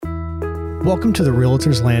Welcome to the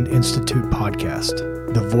Realtors Land Institute podcast,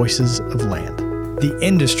 the Voices of Land, the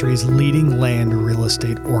industry's leading land real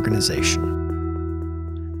estate organization.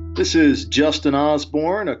 This is Justin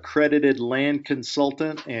Osborn, accredited land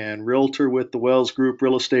consultant and realtor with the Wells Group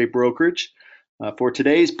Real Estate Brokerage. For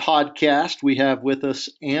today's podcast, we have with us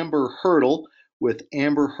Amber Hurdle with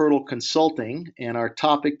Amber Hurdle Consulting, and our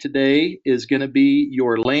topic today is going to be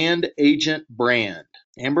your land agent brand.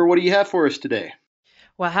 Amber, what do you have for us today?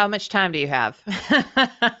 Well, how much time do you have?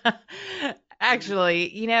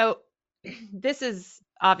 Actually, this is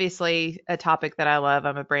obviously a topic that I love.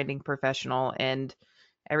 I'm a branding professional, and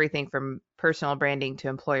everything from personal branding to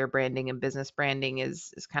employer branding and business branding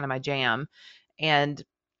is kind of my jam. And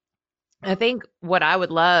I think what I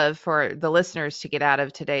would love for the listeners to get out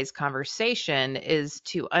of today's conversation is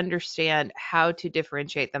to understand how to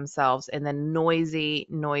differentiate themselves in the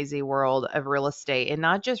noisy world of real estate, and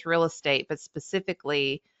not just real estate, but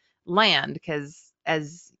specifically land. Because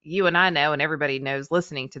as you and I know, and everybody knows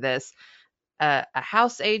listening to this, a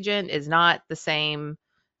house agent is not the same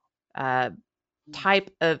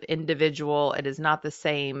type of individual. It is not the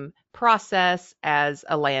same process as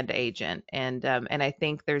a land agent, and I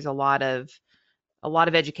think there's a lot of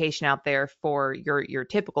education out there for your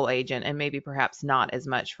typical agent, and maybe perhaps not as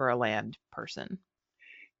much for a land person.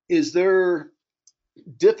 Is there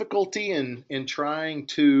difficulty in trying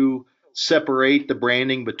to separate the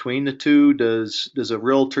branding between the two? Does a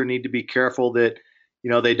realtor need to be careful that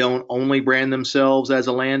they don't only brand themselves as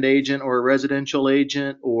a land agent or a residential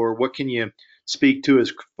agent, or what can you speak to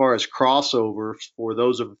as far as crossover for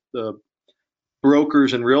those of the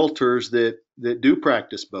brokers and realtors that do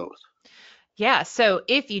practice both? Yeah, so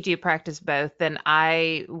if you do practice both, then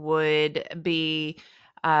I would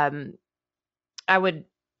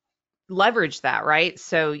leverage that, right?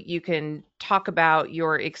 So you can talk about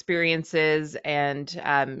your experiences and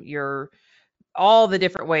all the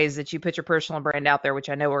different ways that you put your personal brand out there, which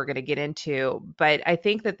I know we're going to get into. But I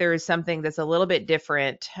think that there is something that's a little bit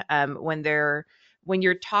different when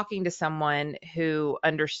you're talking to someone who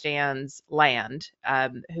understands land,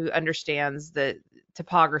 who understands the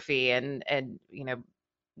topography and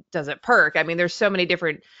does it perk. I mean, there's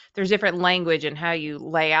different language in how you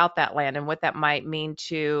lay out that land and what that might mean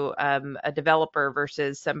to a developer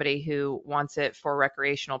versus somebody who wants it for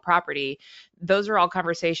recreational property. Those are all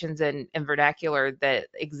conversations and vernacular that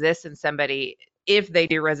exists in somebody if they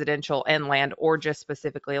do residential and land, or just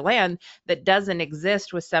specifically land, that doesn't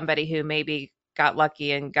exist with somebody who maybe got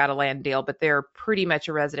lucky and got a land deal, but they're pretty much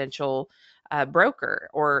a residential broker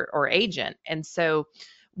or agent. And so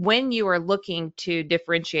when you are looking to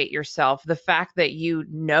differentiate yourself, the fact that you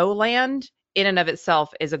know land in and of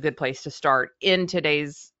itself is a good place to start in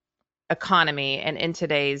today's economy and in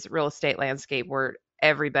today's real estate landscape, where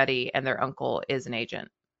everybody and their uncle is an agent.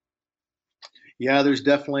 Yeah, there's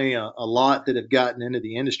definitely a lot that have gotten into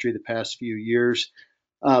the industry the past few years.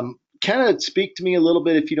 Kind of speak to me a little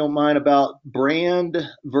bit, if you don't mind, about brand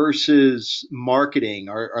versus marketing.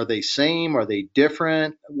 Are they same? Are they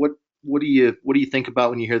different? What do you think about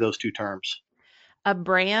when you hear those two terms? A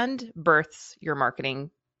brand births your marketing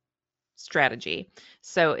strategy.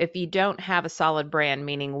 So if you don't have a solid brand,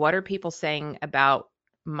 meaning what are people saying about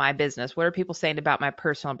my business? What are people saying about my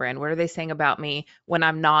personal brand? What are they saying about me when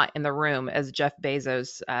I'm not in the room, as Jeff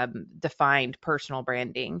Bezos defined personal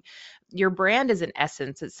branding? Your brand is an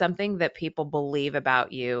essence. It's something that people believe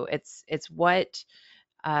about you. It's what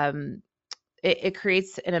it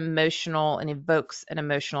creates an emotional and evokes an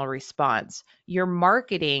emotional response. Your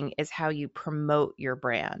marketing is how you promote your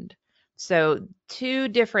brand. So two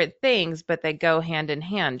different things, but they go hand in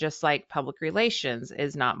hand, just like public relations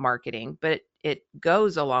is not marketing, but it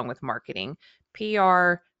goes along with marketing.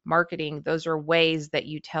 PR, marketing, those are ways that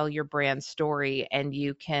you tell your brand story, and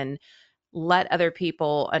you can let other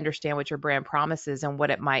people understand what your brand promises and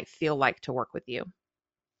what it might feel like to work with you.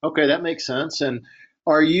 Okay, that makes sense. And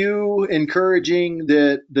are you encouraging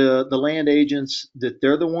that the land agents, that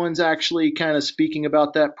they're the ones actually kind of speaking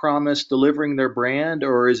about that promise, delivering their brand,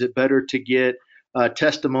 or is it better to get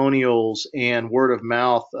testimonials and word of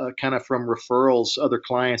mouth kind of from referrals, other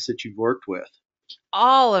clients that you've worked with?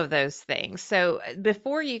 All of those things. So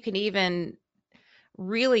before you can even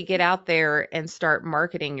really get out there and start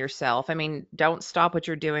marketing yourself, I mean, don't stop what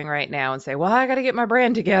you're doing right now and say, well, I got to get my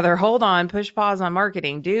brand together. Hold on, push pause on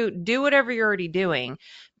marketing. Do whatever you're already doing.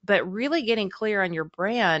 But really getting clear on your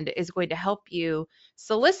brand is going to help you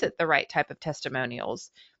solicit the right type of testimonials.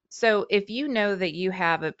 So if you know that you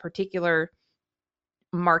have a particular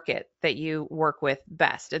market that you work with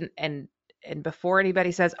best, and before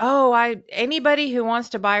anybody says, oh, anybody who wants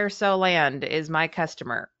to buy or sell land is my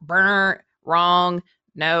customer. Brr, wrong.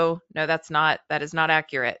 No, that is not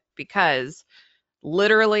accurate, because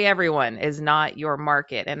literally everyone is not your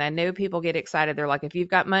market. And I know people get excited. They're like, if you've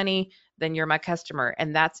got money, then you're my customer.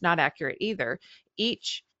 And that's not accurate either.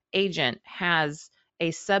 Each agent has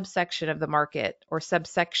a subsection of the market, or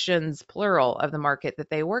subsections, plural, of the market that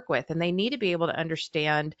they work with. And they need to be able to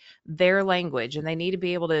understand their language, and they need to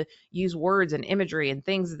be able to use words and imagery and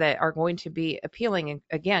things that are going to be appealing and,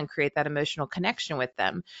 again, create that emotional connection with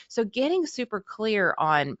them. So getting super clear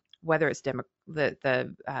on whether it's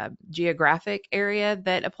the geographic area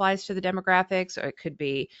that applies to the demographics, or it could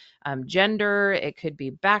be gender, it could be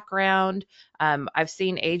background. I've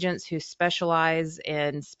seen agents who specialize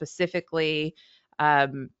in specifically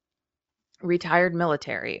um, retired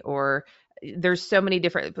military, or there's so many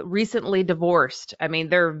different, recently divorced. I mean,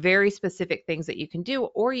 there are very specific things that you can do,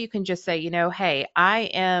 or you can just say, hey, I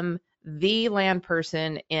am the land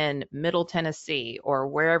person in Middle Tennessee, or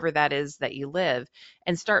wherever that is that you live,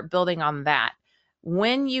 and start building on that.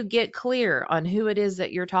 When you get clear on who it is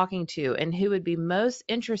that you're talking to and who would be most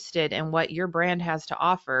interested in what your brand has to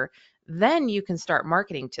offer, then you can start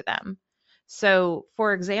marketing to them. So,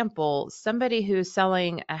 for example, somebody who's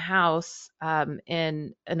selling a house in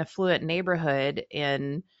an affluent neighborhood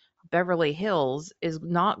in Beverly Hills is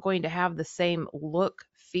not going to have the same look,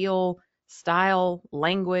 feel, style,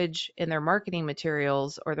 language in their marketing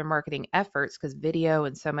materials or their marketing efforts, because video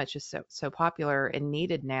and so much is so popular and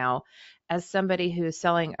needed now, as somebody who's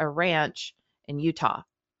selling a ranch in Utah.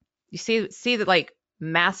 You see the like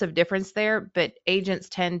massive difference there, but agents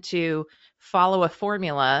tend to follow a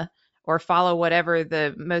formula or follow whatever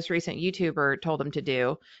the most recent YouTuber told them to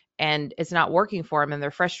do, and it's not working for them, and they're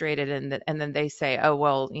frustrated, and then they say, oh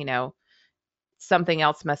well, something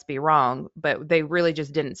else must be wrong, but they really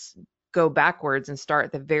just didn't go backwards and start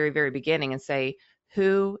at the very, very beginning and say,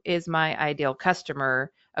 who is my ideal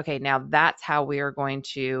customer? Okay, now that's how we are going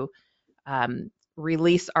to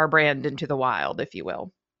release our brand into the wild, if you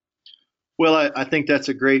will. Well, I think that's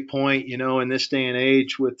a great point. In this day and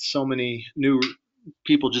age, with so many new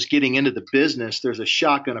people just getting into the business, there's a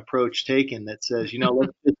shotgun approach taken that says,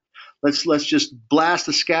 let's just blast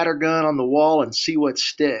the scatter gun on the wall and see what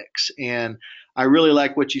sticks. And I really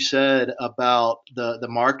like what you said about the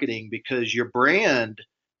marketing, because your brand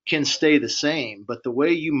can stay the same, but the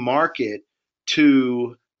way you market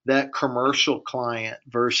to that commercial client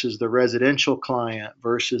versus the residential client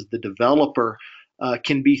versus the developer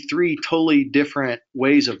can be three totally different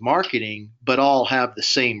ways of marketing, but all have the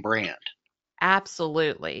same brand.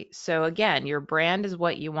 Absolutely. So again, your brand is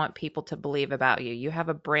what you want people to believe about you. You have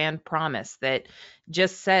a brand promise that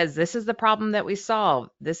just says, this is the problem that we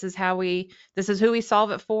solve. This is who we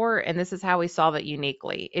solve it for, and this is how we solve it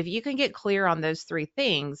uniquely. If you can get clear on those three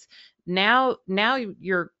things, now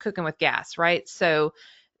you're cooking with gas, right? So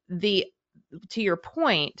the to your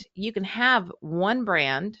point, you can have one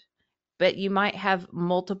brand, but you might have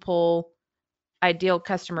multiple ideal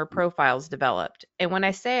customer profiles developed. And when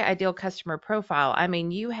I say ideal customer profile, I mean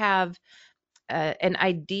you have an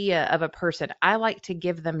idea of a person. I like to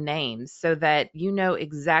give them names so that you know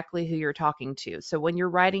exactly who you're talking to. So when you're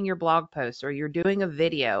writing your blog post or you're doing a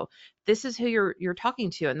video, this is who you're talking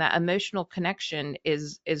to, and that emotional connection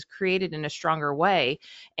is created in a stronger way.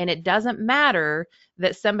 And it doesn't matter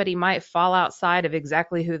that somebody might fall outside of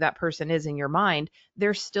exactly who that person is in your mind.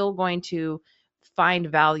 They're still going to find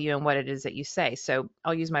value in what it is that you say. So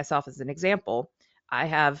I'll use myself as an example. I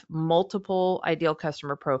have multiple ideal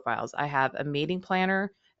customer profiles. I have a meeting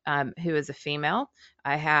planner who is a female.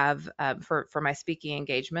 I have, for my speaking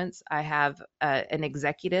engagements, I have an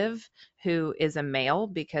executive who is a male,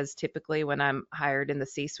 because typically when I'm hired in the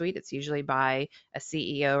C-suite, it's usually by a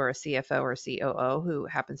CEO or a CFO or a COO who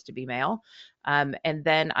happens to be male. And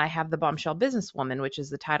then I have the bombshell businesswoman, which is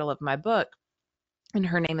the title of my book, and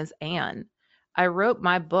her name is Anne. I wrote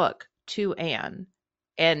my book to Anne,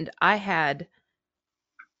 and I had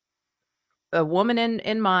a woman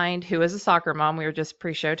in mind who is a soccer mom. We were just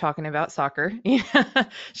pre-show talking about soccer.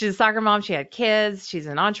 She's a soccer mom. She had kids. She's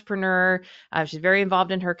an entrepreneur. She's very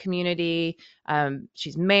involved in her community.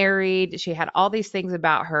 She's married. She had all these things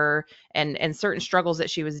about her, and certain struggles that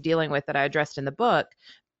she was dealing with that I addressed in the book.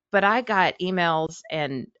 But I got emails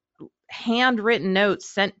and handwritten notes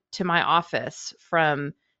sent to my office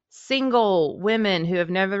from single women who have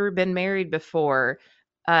never been married before,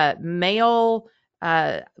 male.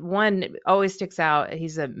 One always sticks out.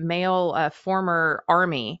 He's a male former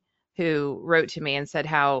Army who wrote to me and said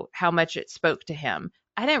how much it spoke to him.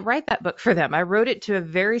 I didn't write that book for them. I wrote it to a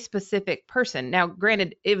very specific person. Now,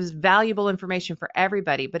 granted, it was valuable information for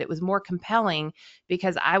everybody, but it was more compelling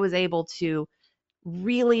because I was able to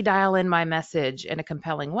really dial in my message in a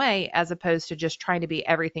compelling way, as opposed to just trying to be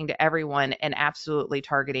everything to everyone and absolutely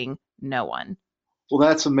targeting no one. Well,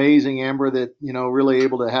 that's amazing, Amber, that, really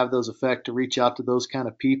able to have those effect to reach out to those kind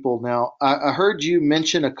of people. Now, I heard you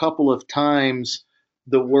mention a couple of times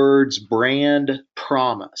the words brand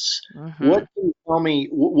promise. Hmm. What can you tell me,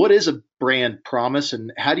 what is a brand promise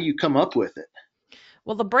and how do you come up with it?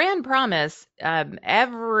 Well, the brand promise,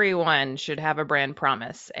 everyone should have a brand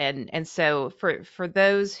promise, and so for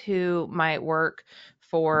those who might work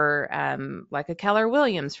for like a Keller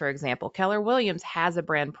Williams, for example, Keller Williams has a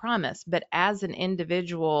brand promise, but as an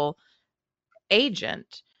individual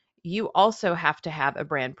agent, you also have to have a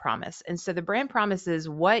brand promise. And so the brand promise is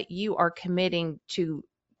what you are committing to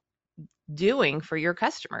doing for your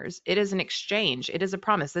customers. It is an exchange. It is a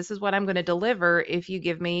promise. This is what I'm going to deliver if you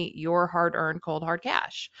give me your hard-earned cold hard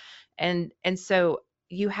cash. And so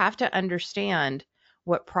you have to understand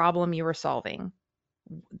what problem you are solving.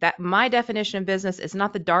 That my definition of business is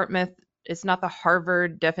not the Dartmouth, it's not the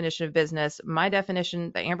Harvard definition of business. My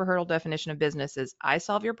definition, the Amber Hurdle definition of business is I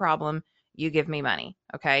solve your problem, you give me money.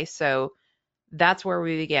 Okay? So that's where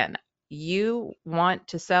we begin. You want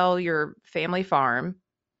to sell your family farm,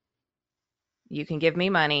 you can give me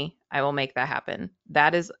money, I will make that happen.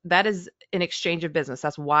 That is an exchange of business.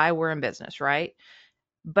 That's why we're in business, right?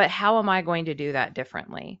 But how am I going to do that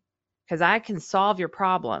differently? Because I can solve your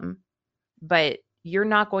problem, but you're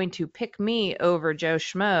not going to pick me over Joe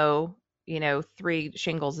Schmo, 3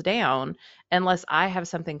 shingles down, unless I have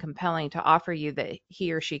something compelling to offer you that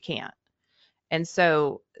he or she can't. And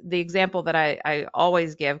so the example that I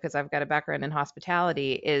always give, because I've got a background in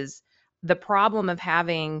hospitality, is the problem of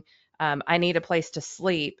having, I need a place to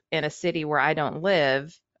sleep in a city where I don't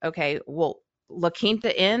live. Okay, well, La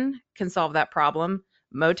Quinta Inn can solve that problem.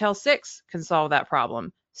 Motel 6 can solve that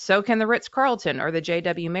problem. So can the Ritz Carlton or the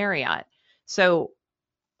JW Marriott. So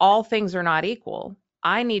all things are not equal.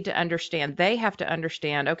 I need to understand, they have to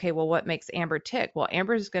understand, okay, well, what makes Amber tick? Well,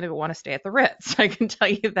 Amber's going to want to stay at the Ritz. I can tell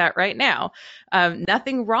you that right now.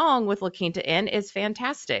 Nothing wrong with La Quinta Inn. It's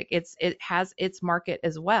fantastic. It has its market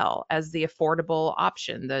as well as the affordable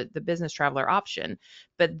option, the business traveler option.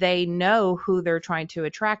 But they know who they're trying to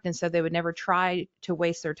attract. And so they would never try to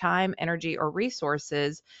waste their time, energy, or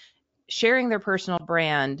resources sharing their personal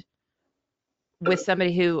brand with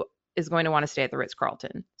somebody who is going to want to stay at the Ritz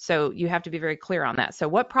Carlton. So you have to be very clear on that. So,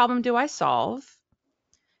 what problem do I solve?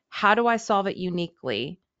 How do I solve it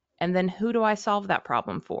uniquely? And then who do I solve that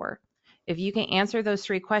problem for? If you can answer those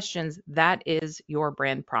 3 questions, that is your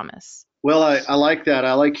brand promise. Well, I like that.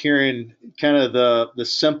 I like hearing kind of the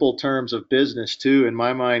simple terms of business too. In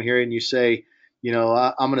my mind, hearing you say,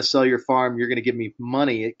 I'm going to sell your farm, you're going to give me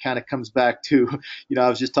money. It kind of comes back to, I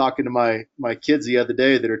was just talking to my kids the other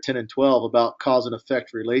day that are 10 and 12 about cause and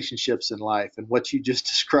effect relationships in life, and what you just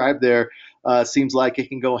described there seems like it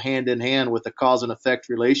can go hand in hand with a cause and effect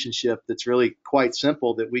relationship that's really quite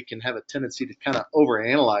simple that we can have a tendency to kind of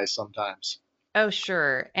overanalyze sometimes. Oh,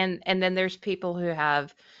 sure. And then there's people who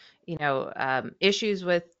have, issues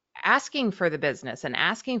with asking for the business and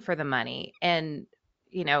asking for the money. And,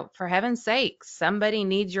 for heaven's sake, somebody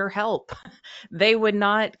needs your help. They would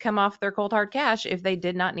not come off their cold hard cash if they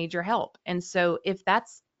did not need your help. And so if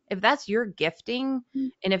that's your gifting,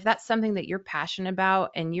 and if that's something that you're passionate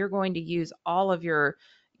about, and you're going to use all of your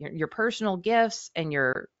personal gifts and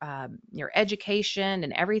your education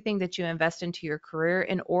and everything that you invest into your career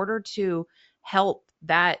in order to help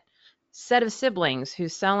that set of siblings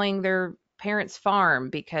who's selling their parents' farm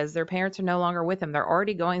because their parents are no longer with them. They're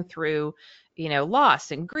already going through,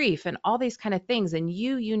 loss and grief and all these kind of things. And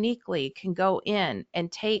you uniquely can go in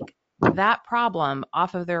and take that problem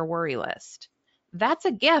off of their worry list. That's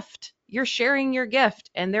a gift. You're sharing your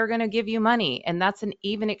gift and they're going to give you money. And that's an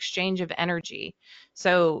even exchange of energy.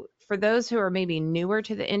 So for those who are maybe newer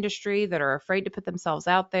to the industry that are afraid to put themselves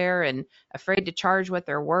out there and afraid to charge what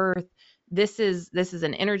they're worth, this is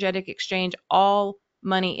an energetic exchange. All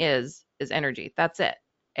money is energy. That's it.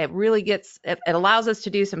 It allows us to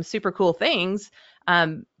do some super cool things,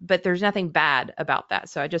 but there's nothing bad about that.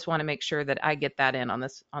 So I just want to make sure that I get that in on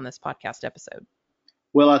this podcast episode.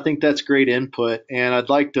 Well, I think that's great input, and I'd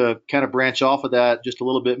like to kind of branch off of that just a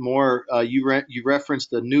little bit more. You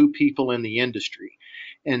referenced the new people in the industry,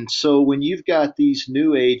 and so when you've got these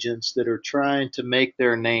new agents that are trying to make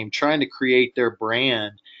their name, trying to create their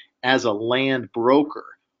brand as a land broker,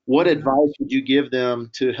 what Mhm. advice would you give them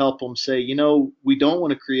to help them say, we don't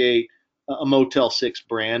want to create a Motel 6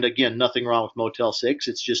 brand? Again, nothing wrong with Motel 6.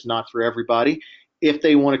 It's just not for everybody. If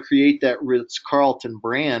they want to create that Ritz Carlton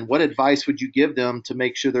brand, what advice would you give them to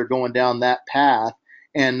make sure they're going down that path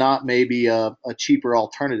and not maybe a cheaper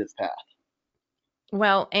alternative path?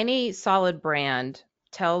 Well, any solid brand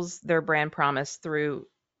tells their brand promise through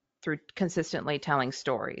consistently telling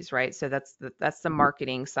stories, right? So that's the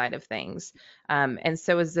marketing side of things, and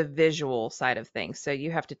so is the visual side of things. So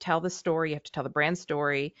you have to tell the story, you have to tell the brand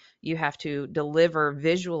story, you have to deliver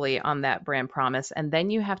visually on that brand promise, and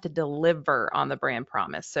then you have to deliver on the brand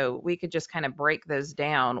promise. So we could just kind of break those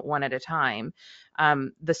down one at a time.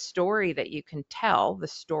 The story that you can tell, the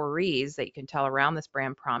stories that you can tell around this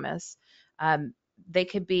brand promise. Um, they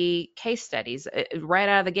could be case studies. Right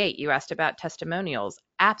out of the gate, you asked about testimonials.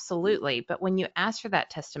 Absolutely. But when you ask for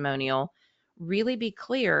that testimonial, really be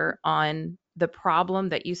clear on the problem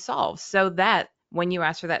that you solve so that when you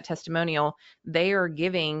ask for that testimonial, they are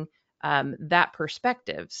giving that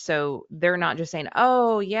perspective. So they're not just saying,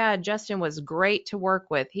 oh, yeah, Justin was great to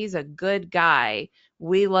work with. He's a good guy.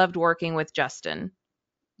 We loved working with Justin.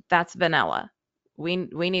 That's vanilla. We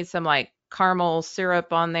need some like caramel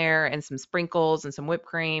syrup on there and some sprinkles and some whipped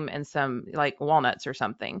cream and some like walnuts or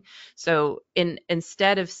something. So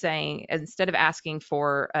instead of asking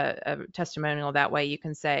for a testimonial that way, you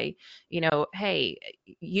can say, hey,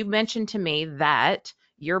 you mentioned to me that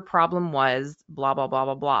your problem was blah blah blah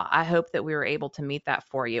blah blah. I hope that we were able to meet that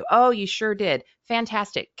for you. Oh, you sure did.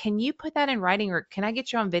 Fantastic. Can you put that in writing, or can I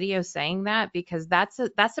get you on video saying that? Because that's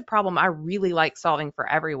a problem I really like solving for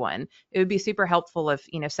everyone. It would be super helpful if,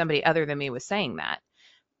 somebody other than me was saying that.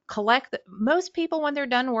 Most people when they're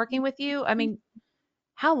done working with you, I mean,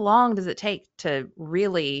 how long does it take to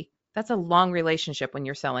really that's a long relationship when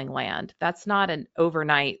you're selling land. That's not an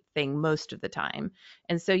overnight thing most of the time.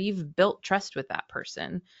 And so you've built trust with that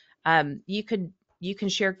person. You can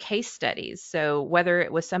share case studies. So whether it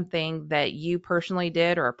was something that you personally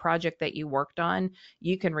did or a project that you worked on,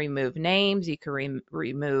 you can remove names. You can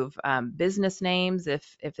remove business names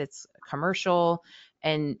if it's commercial,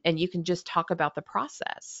 and you can just talk about the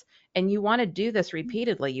process. And you want to do this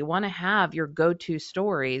repeatedly. You want to have your go-to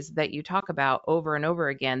stories that you talk about over and over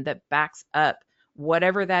again that backs up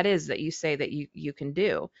whatever that is that you say that you can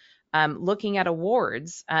do. Looking at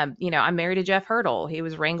awards, I'm married to Jeff Hurdle. He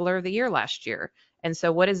was Wrangler of the Year last year. And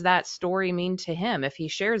so what does that story mean to him if he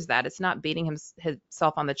shares that? It's not beating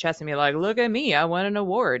himself on the chest and be like, look at me, I won an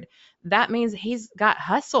award. That means he's got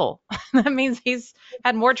hustle. That means he's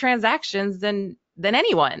had more transactions than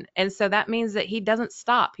anyone. And so that means that he doesn't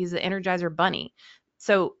stop. He's the Energizer Bunny.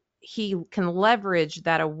 So he can leverage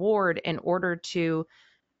that award in order to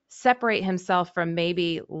separate himself from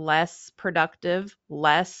maybe less productive,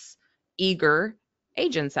 less eager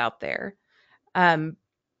agents out there. Um,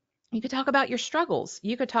 you could talk about your struggles.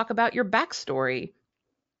 You could talk about your backstory.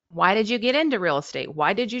 Why did you get into real estate?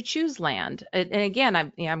 Why did you choose land? And again,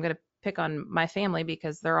 I'm going to pick on my family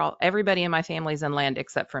because everybody in my family is in land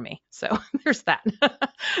except for me. So there's that.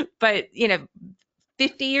 But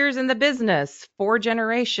 50 years in the business, 4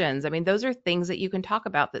 generations. I mean, those are things that you can talk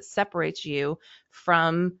about that separates you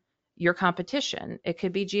from your competition. It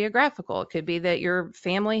could be geographical. It could be that your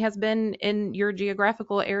family has been in your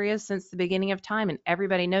geographical area since the beginning of time and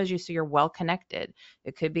everybody knows you, so you're well connected.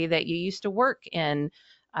 It could be that you used to work in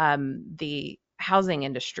the housing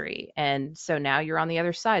industry and so now you're on the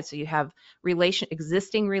other side, so you have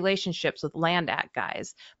existing relationships with land act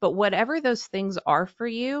guys. But whatever those things are for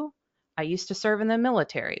you, I used to serve in the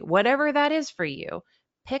military. Whatever that is for you,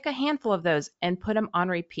 pick a handful of those and put them on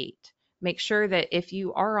repeat. Make sure that if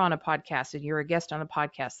you are on a podcast and you're a guest on a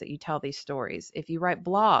podcast, that you tell these stories. If you write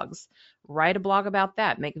blogs, write a blog about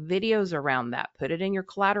that. Make videos around that. Put it in your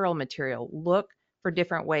collateral material. Look for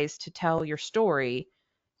different ways to tell your story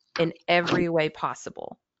in every way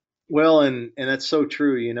possible. Well, and that's so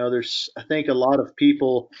true. There's, I think, a lot of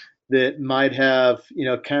people that might have,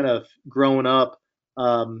 kind of grown up,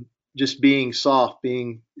 just being soft,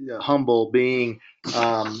 being humble, being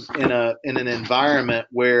in an environment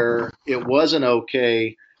where it wasn't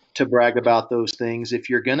okay to brag about those things. If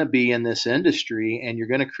you're going to be in this industry and you're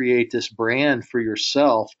going to create this brand for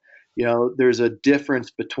yourself, there's a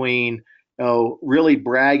difference between really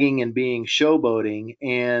bragging and being showboating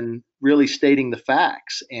and really stating the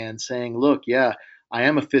facts and saying, look, yeah, I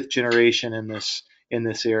am a fifth generation in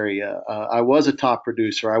this area. I was a top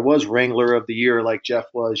producer. I was Wrangler of the Year like Jeff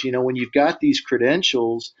was. When you've got these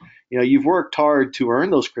credentials, you've worked hard to earn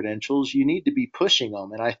those credentials. You need to be pushing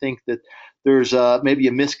them. And I think that there's maybe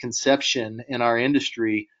a misconception in our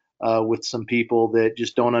industry with some people that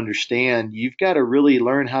just don't understand. You've got to really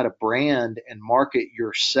learn how to brand and market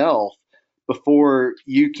yourself before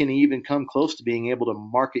you can even come close to being able to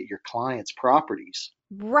market your clients' properties.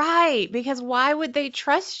 Right, because why would they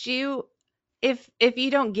trust you if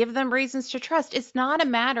you don't give them reasons to trust? It's not a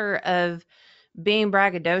matter of being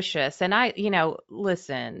braggadocious. And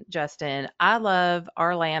listen, Justin, I love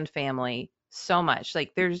our land family so much.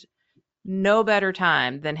 Like, there's no better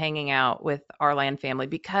time than hanging out with our land family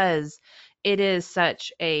because it is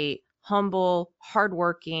such a humble,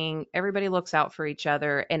 hardworking, everybody looks out for each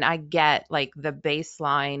other. And I get like the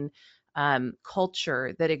baseline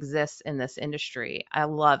culture that exists in this industry. I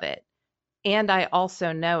love it. And I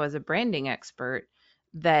also know as a branding expert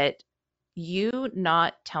that you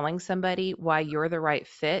not telling somebody why you're the right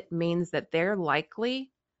fit means that they're likely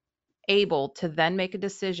able to then make a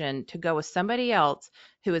decision to go with somebody else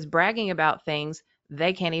who is bragging about things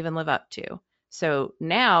they can't even live up to. So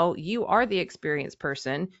now you are the experienced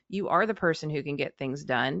person. You are the person who can get things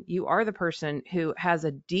done. You are the person who has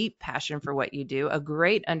a deep passion for what you do, a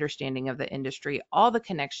great understanding of the industry, all the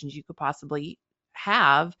connections you could possibly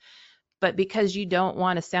have. But because you don't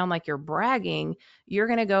want to sound like you're bragging, you're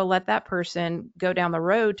going to go let that person go down the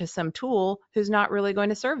road to some tool who's not really going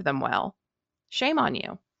to serve them well. Shame on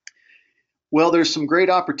you. Well, there's some great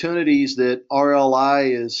opportunities that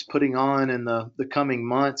RLI is putting on in the coming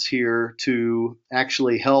months here to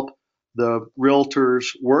actually help the realtors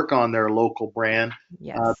work on their local brand.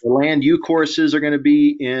 Yes. The Land U courses are going to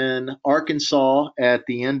be in Arkansas at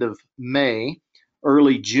the end of May,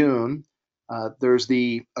 early June. There's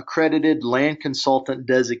the accredited land consultant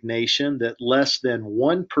designation that less than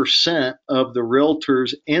 1% of the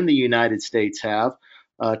realtors in the United States have.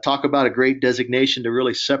 Talk about a great designation to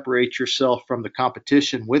really separate yourself from the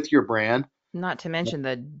competition with your brand. Not to mention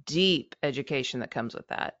the deep education that comes with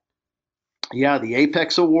that. Yeah, the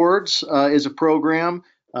Apex Awards is a program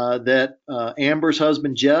that Amber's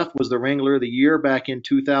husband Jeff was the Wrangler of the Year back in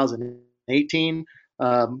 2018.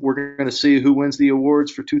 We're going to see who wins the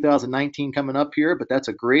awards for 2019 coming up here, but that's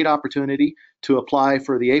a great opportunity to apply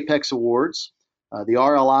for the Apex Awards. The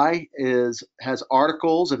RLI has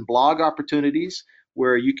articles and blog opportunities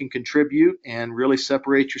where you can contribute and really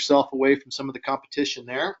separate yourself away from some of the competition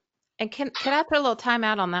there. And can I put a little time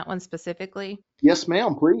out on that one specifically? Yes,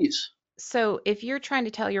 ma'am, please. So if you're trying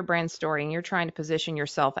to tell your brand story and you're trying to position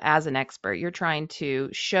yourself as an expert, you're trying to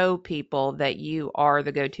show people that you are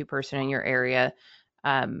the go-to person in your area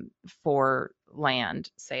for land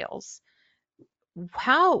sales.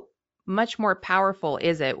 How much more powerful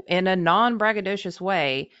is it in a non-braggadocious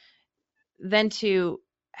way than to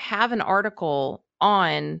have an article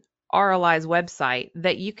on RLI's website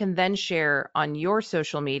that you can then share on your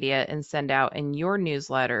social media and send out in your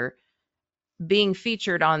newsletter, being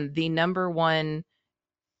featured on the number one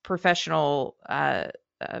professional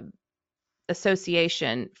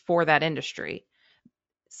association for that industry.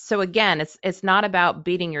 So again, it's not about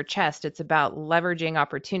beating your chest. It's about leveraging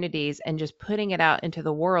opportunities and just putting it out into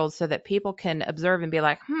the world so that people can observe and be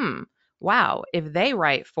like, wow, if they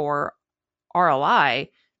write for RLI,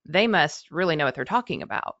 they must really know what they're talking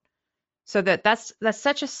about. So that's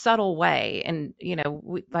such a subtle way. And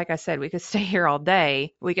like I said, we could stay here all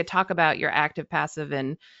day. We could talk about your active, passive,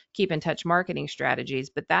 and keep in touch marketing strategies,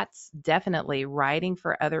 but that's definitely writing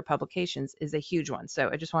for other publications is a huge one. So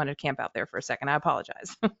I just wanted to camp out there for a second. I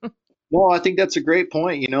apologize. Well, I think that's a great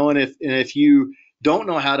point, and if you don't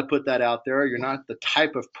know how to put that out there, you're not the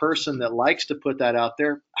type of person that likes to put that out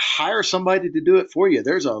there, hire somebody to do it for you.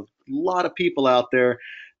 There's a lot of people out there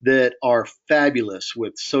that are fabulous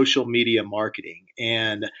with social media marketing,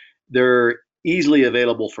 and they're easily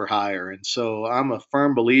available for hire. And so I'm a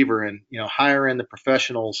firm believer in, hiring the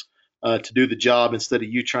professionals to do the job instead of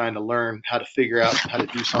you trying to learn how to figure out how to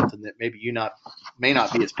do something that maybe may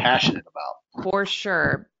not be as passionate about. For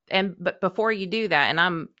sure. But before you do that, and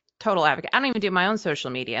I'm total advocate, I don't even do my own social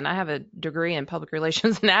media, and I have a degree in public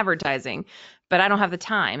relations and advertising, but I don't have the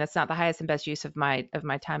time. That's not the highest and best use of my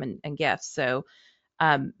time and gifts. So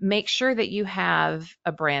make sure that you have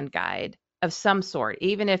a brand guide of some sort,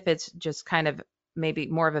 even if it's just kind of maybe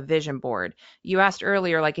more of a vision board. You asked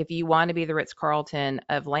earlier, like if you want to be the Ritz-Carlton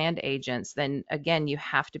of land agents, then again, you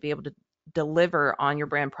have to be able to deliver on your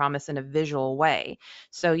brand promise in a visual way.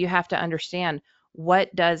 So you have to understand,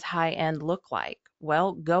 what does high end look like?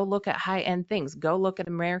 Well, go look at high end things. Go look at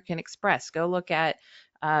American Express. Go look at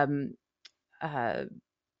um, uh,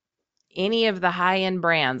 any of the high end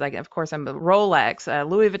brands. Like, of course, I'm Rolex,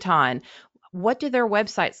 Louis Vuitton. What do their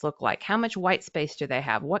websites look like? How much white space do they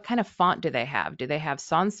have? What kind of font do they have? Do they have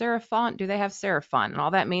sans serif font? Do they have serif font? And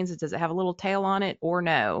all that means is, does it have a little tail on it or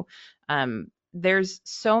no? There's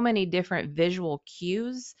so many different visual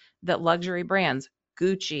cues that luxury brands,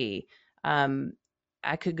 Gucci,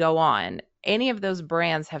 I could go on. Any of those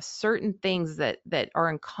brands have certain things that are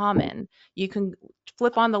in common. You can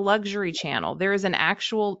flip on the luxury channel. There is an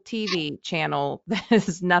actual TV channel that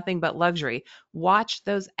is nothing but luxury. Watch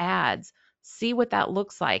those ads. see what that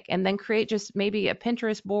looks like, and then create just maybe a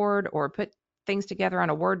Pinterest board or put things together on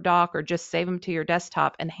a Word doc or just save them to your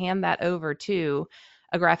desktop and hand that over to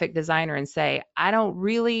a graphic designer and say, I don't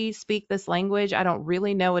really speak this language. I don't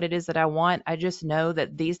really know what it is that I want. I just know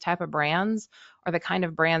that these type of brands are the kind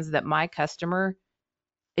of brands that my customer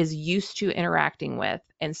is used to interacting with.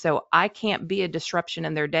 And so I can't be a disruption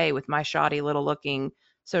in their day with my shoddy little looking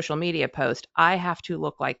social media post. I have to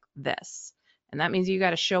look like this. And that means you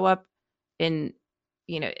got to show up in,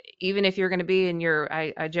 even if you're going to be in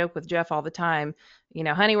I joke with Jeff all the time,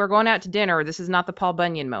 honey, we're going out to dinner. This is not the Paul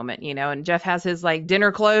Bunyan moment, and Jeff has his like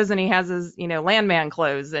dinner clothes and he has his, landman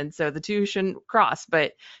clothes. And so the two shouldn't cross,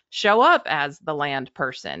 but show up as the land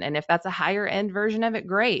person. And if that's a higher end version of it,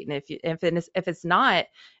 great. And if it's not,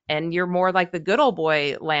 and you're more like the good old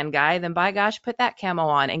boy land guy, then by gosh, put that camo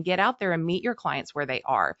on and get out there and meet your clients where they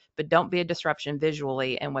are, but don't be a disruption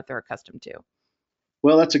visually and what they're accustomed to.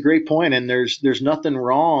 Well, that's a great point, and there's nothing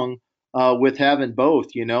wrong with having both.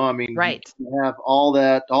 I mean, right. You have all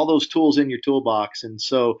those tools in your toolbox, and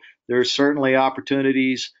so there's certainly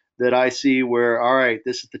opportunities that I see where, all right,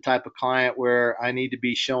 this is the type of client where I need to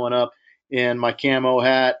be showing up in my camo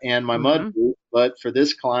hat and my mud boot, but for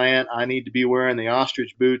this client, I need to be wearing the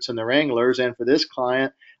ostrich boots and the Wranglers, and for this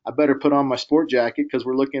client, I better put on my sport jacket because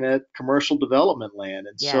we're looking at commercial development land,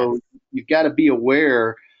 and so you've got to be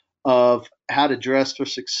aware of how to dress for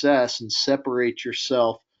success and separate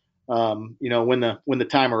yourself, when the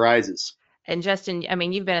time arises. And Justin, I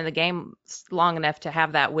mean, you've been in the game long enough to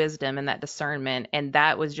have that wisdom and that discernment, and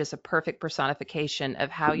that was just a perfect personification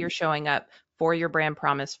of how you're showing up for your brand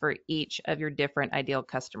promise for each of your different ideal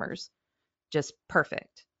customers. Just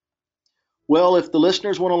perfect. Well, if the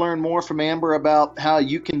listeners want to learn more from Amber about how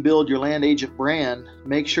you can build your land agent brand,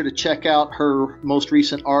 make sure to check out her most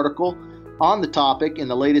recent article on the topic in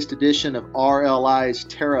the latest edition of RLI's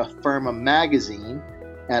Terra Firma magazine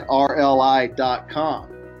at rli.com.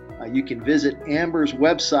 You can visit Amber's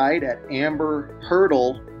website at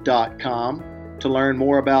amberhurdle.com to learn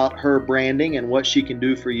more about her branding and what she can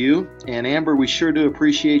do for you. And Amber, we sure do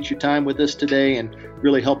appreciate your time with us today and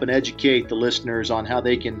really helping educate the listeners on how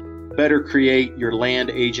they can better create your land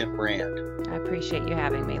agent brand. I appreciate you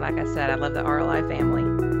having me. Like I said, I love the RLI family.